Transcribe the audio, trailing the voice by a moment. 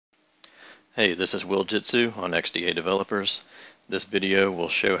Hey, this is Will Jitsu on XDA Developers. This video will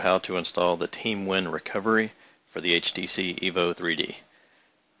show how to install the TeamWin Recovery for the HTC EVO 3D.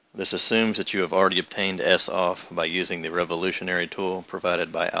 This assumes that you have already obtained S-Off by using the revolutionary tool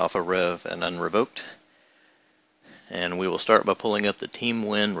provided by AlphaRev and Unrevoked. And we will start by pulling up the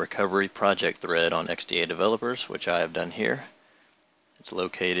TeamWin Recovery project thread on XDA Developers, which I have done here. It's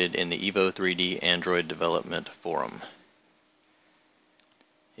located in the EVO 3D Android Development Forum.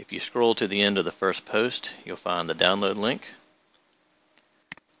 If you scroll to the end of the first post, you'll find the download link.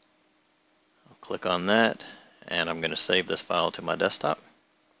 I'll click on that, and I'm going to save this file to my desktop.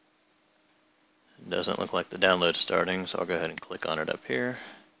 It doesn't look like the download's starting, so I'll go ahead and click on it up here.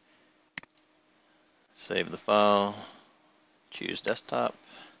 Save the file, choose desktop,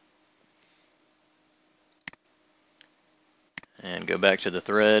 and go back to the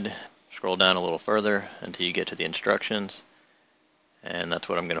thread. Scroll down a little further until you get to the instructions, and that's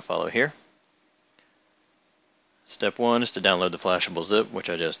what I'm going to follow here. Step 1 is to download the flashable zip, which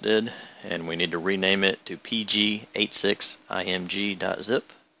I just did, and we need to rename it to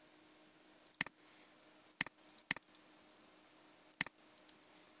pg86img.zip.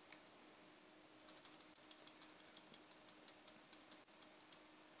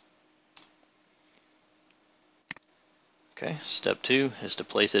 Okay, step 2 is to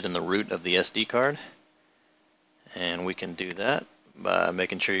place it in the root of the SD card, and we can do that by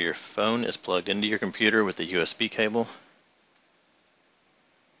making sure your phone is plugged into your computer with the USB cable.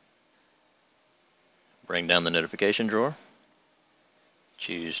 Bring down the notification drawer,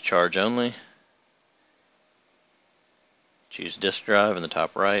 choose charge only, choose disk drive in the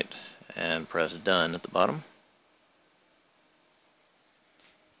top right, and press done at the bottom.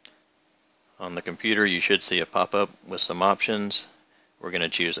 On the computer you should see a pop-up with some options. We're going to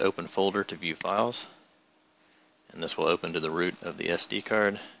choose open folder to view files, and this will open to the root of the SD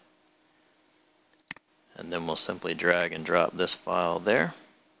card, and then we'll simply drag and drop this file there.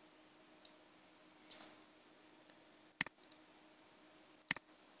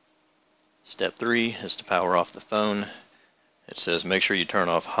 Step 3 is to power off the phone. It says make sure you turn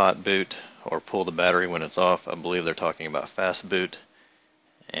off hot boot or pull the battery when it's off. I believe they're talking about fast boot,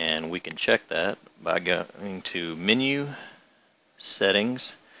 and we can check that by going to menu,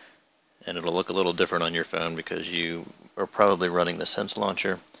 settings, and it'll look a little different on your phone because you are probably running the Sense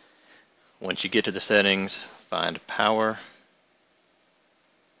Launcher. Once you get to the settings, find power,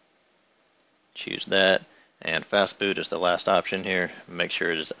 choose that, and fast boot is the last option here. Make sure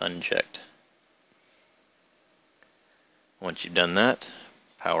it is unchecked. Once you've done that,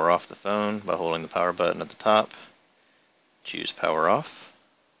 power off the phone by holding the power button at the top. Choose power off.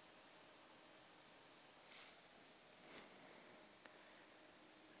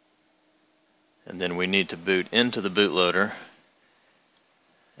 And then we need to boot into the bootloader.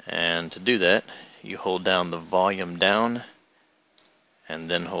 And to do that, you hold down the volume down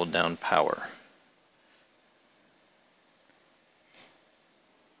and then hold down power.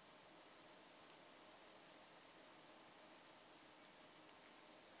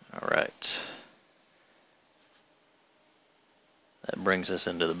 Alright. That brings us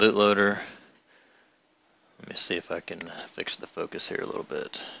into the bootloader. Let me see if I can fix the focus here a little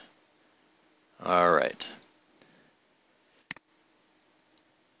bit. Alright.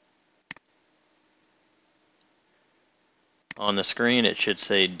 On the screen it should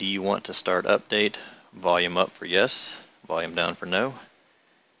say, do you want to start update? Volume up for yes, volume down for no.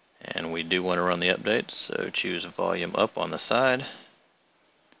 And we do want to run the update, so choose volume up on the side.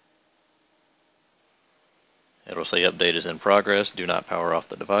 It'll say update is in progress, do not power off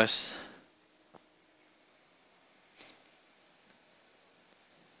the device.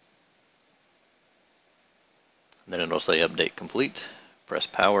 Then it'll say update complete. Press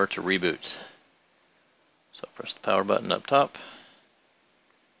power to reboot. So press the power button up top.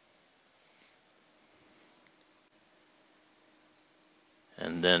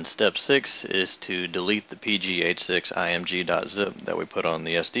 And then step 6 is to delete the pg86img.zip that we put on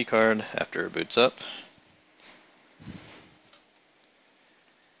the SD card after it boots up.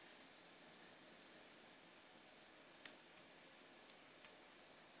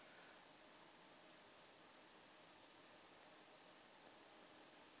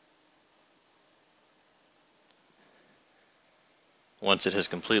 Once it has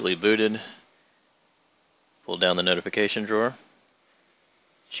completely booted, pull down the notification drawer,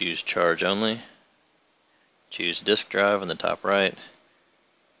 choose charge only, choose disk drive in the top right,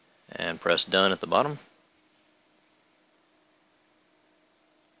 and press done at the bottom.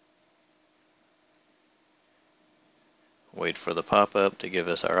 Wait for the pop-up to give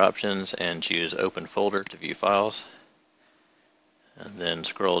us our options and choose open folder to view files. And then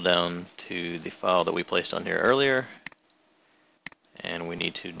scroll down to the file that we placed on here earlier, and we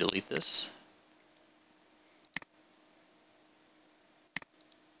need to delete this.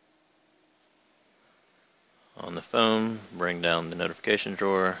 On the phone, bring down the notification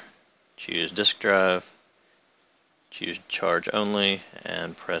drawer, choose disk drive, choose charge only,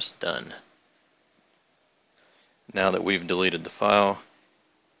 and press done. Now that we've deleted the file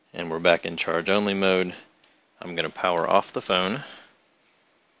and we're back in charge only mode, I'm going to power off the phone.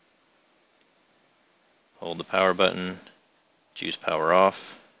 Hold the power button, choose power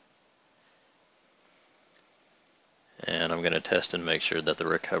off, and I'm going to test and make sure that the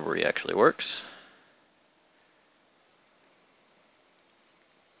recovery actually works.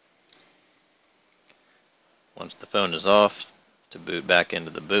 Once the phone is off, to boot back into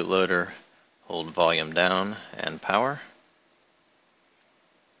the bootloader, hold volume down and power.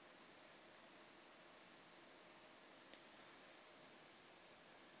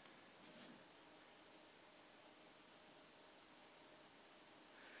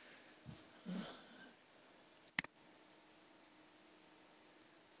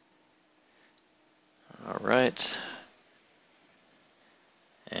 Alright,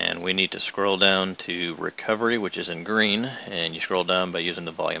 and we need to scroll down to recovery, which is in green, and you scroll down by using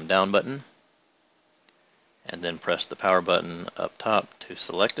the volume down button, and then press the power button up top to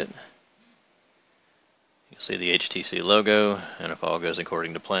select it. You'll see the HTC logo, and if all goes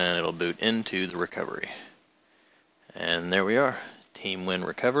according to plan, it'll boot into the recovery. And there we are, TeamWin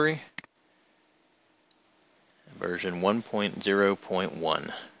Recovery, version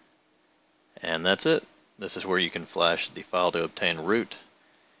 1.0.1. And that's it. This is where you can flash the file to obtain root,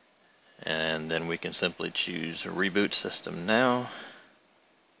 and then we can simply choose Reboot System Now,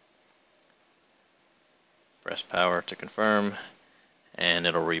 press power to confirm, and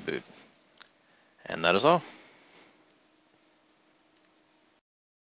it'll reboot. And that is all.